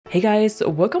Hey guys,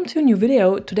 welcome to a new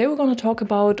video. Today we're going to talk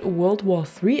about World War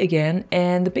III again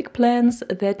and the big plans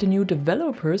that the new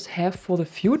developers have for the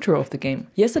future of the game.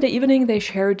 Yesterday evening they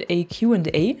shared a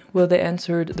Q&A where they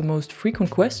answered the most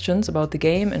frequent questions about the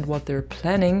game and what they're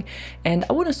planning, and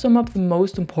I want to sum up the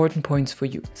most important points for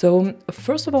you. So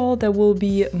first of all, there will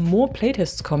be more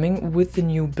playtests coming with the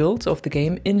new builds of the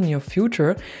game in the near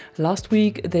future. Last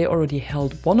week they already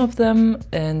held one of them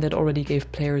and that already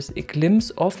gave players a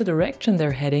glimpse of the direction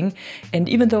they're heading. And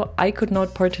even though I could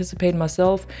not participate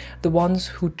myself, the ones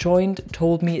who joined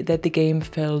told me that the game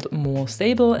felt more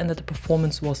stable and that the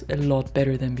performance was a lot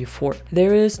better than before.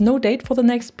 There is no date for the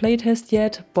next playtest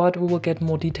yet, but we will get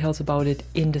more details about it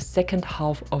in the second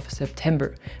half of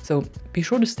September. So be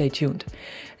sure to stay tuned.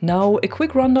 Now, a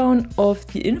quick rundown of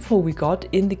the info we got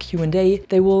in the Q&A.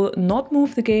 They will not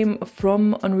move the game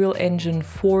from Unreal Engine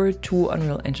 4 to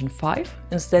Unreal Engine 5.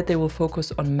 Instead, they will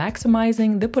focus on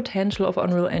maximizing the potential of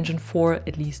Unreal Engine 4,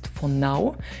 at least for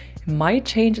now. It might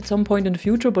change at some point in the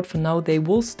future, but for now they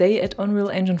will stay at Unreal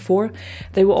Engine 4.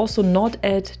 They will also not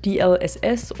add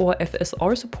DLSS or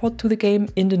FSR support to the game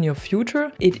in the near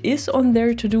future. It is on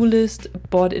their to-do list,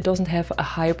 but it doesn't have a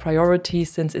high priority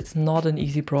since it's not an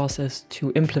easy process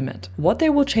to implement. What they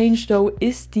will change though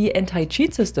is the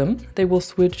anti-cheat system. They will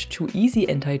switch to easy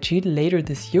anti-cheat later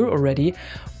this year already.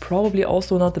 Probably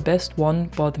also not the best one,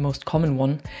 but the most common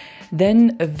one.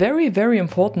 Then, very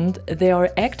important, they are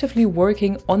actively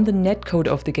working on the netcode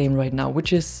of the game right now,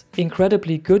 which is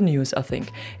incredibly good news, I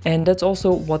think. And that's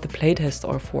also what the playtests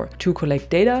are for, to collect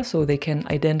data so they can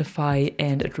identify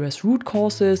and address root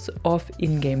causes of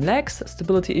in-game lags,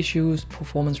 stability issues,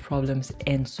 performance problems,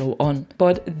 and so on.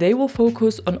 But they will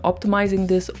focus on optimizing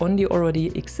this on the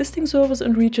already existing servers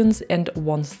and regions, and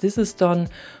once this is done,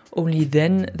 only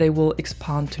then they will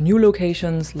expand to new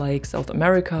locations like South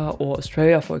America or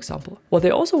Australia, for example. What they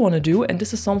also want to do, and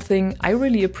this is something I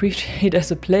really appreciate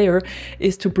as a player,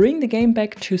 is to bring the game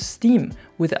back to Steam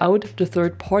without the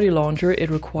third-party launcher it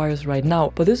requires right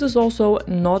now. But this is also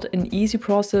not an easy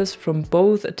process from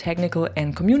both a technical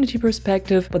and community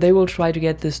perspective, but they will try to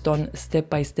get this done step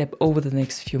by step over the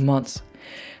next few months.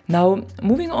 Now,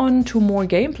 moving on to more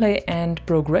gameplay and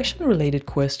progression related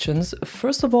questions.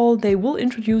 First of all, they will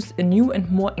introduce a new and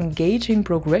more engaging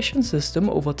progression system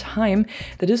over time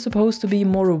that is supposed to be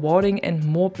more rewarding and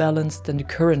more balanced than the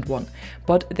current one.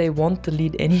 But they won't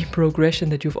delete any progression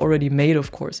that you've already made,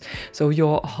 of course, so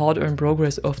your hard-earned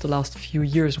progress of the last few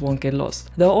years won't get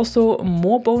lost. There are also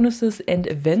more bonuses and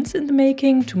events in the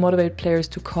making to motivate players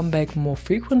to come back more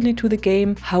frequently to the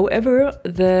game. However,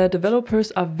 the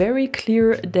developers are very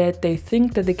clear that they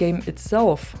think that the game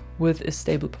itself, with a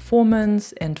stable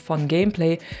performance and fun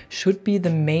gameplay, should be the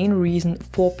main reason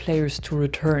for players to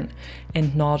return,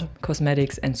 and not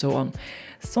cosmetics and so on.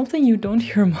 Something you don't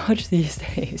hear much these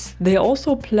days. They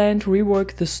also plan to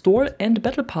rework the store and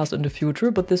battle pass in the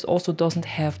future, but this also doesn't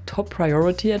have top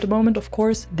priority at the moment, of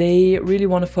course. They really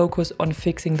want to focus on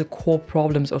fixing the core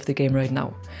problems of the game right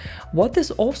now. What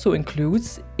this also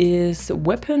includes is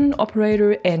weapon,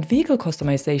 operator and vehicle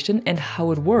customization and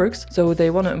how it works. So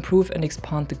they want to improve and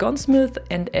expand the gunsmith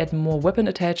and add more weapon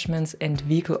attachments and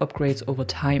vehicle upgrades over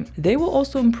time. They will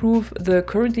also improve the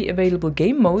currently available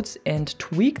game modes and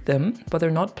tweak them, but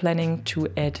they're not planning to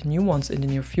add new ones in the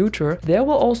near future. There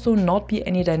will also not be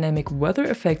any dynamic weather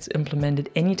effects implemented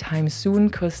anytime soon,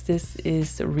 because this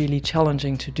is really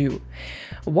challenging to do.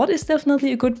 What is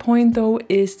definitely a good point though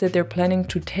is that they're planning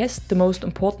to test the most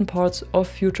important parts of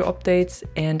future updates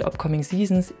and upcoming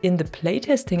seasons in the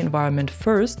playtesting environment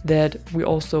first, that we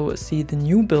also see the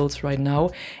new builds right now,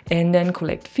 and then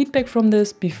collect feedback from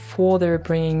this before they're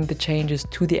bringing the changes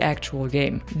to the actual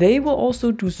game. They will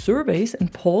also do surveys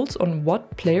and polls on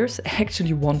what players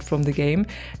actually want from the game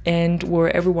and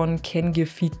where everyone can give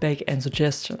feedback and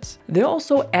suggestions. They're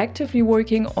also actively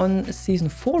working on Season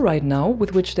 4 right now,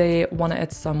 with which they want to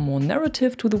add some more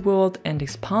narrative to the world and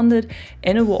expand it,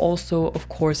 and it will also, of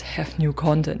course, have new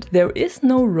content. There is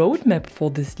no roadmap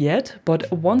for this yet,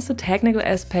 but once the technical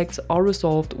aspects are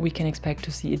resolved, we can expect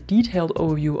to see a detailed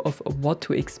overview of what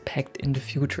to expect in the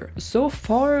future. So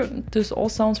far, this all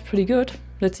sounds pretty good.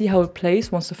 Let's see how it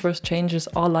plays once the first changes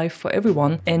are live for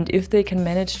everyone, and if they can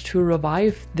manage to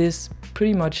revive this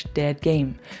pretty much dead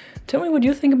game. Tell me what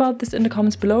you think about this in the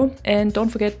comments below, and don't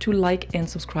forget to like and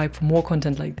subscribe for more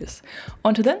content like this.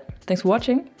 Until then, thanks for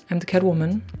watching. I'm the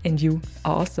Catwoman, and you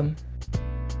are awesome.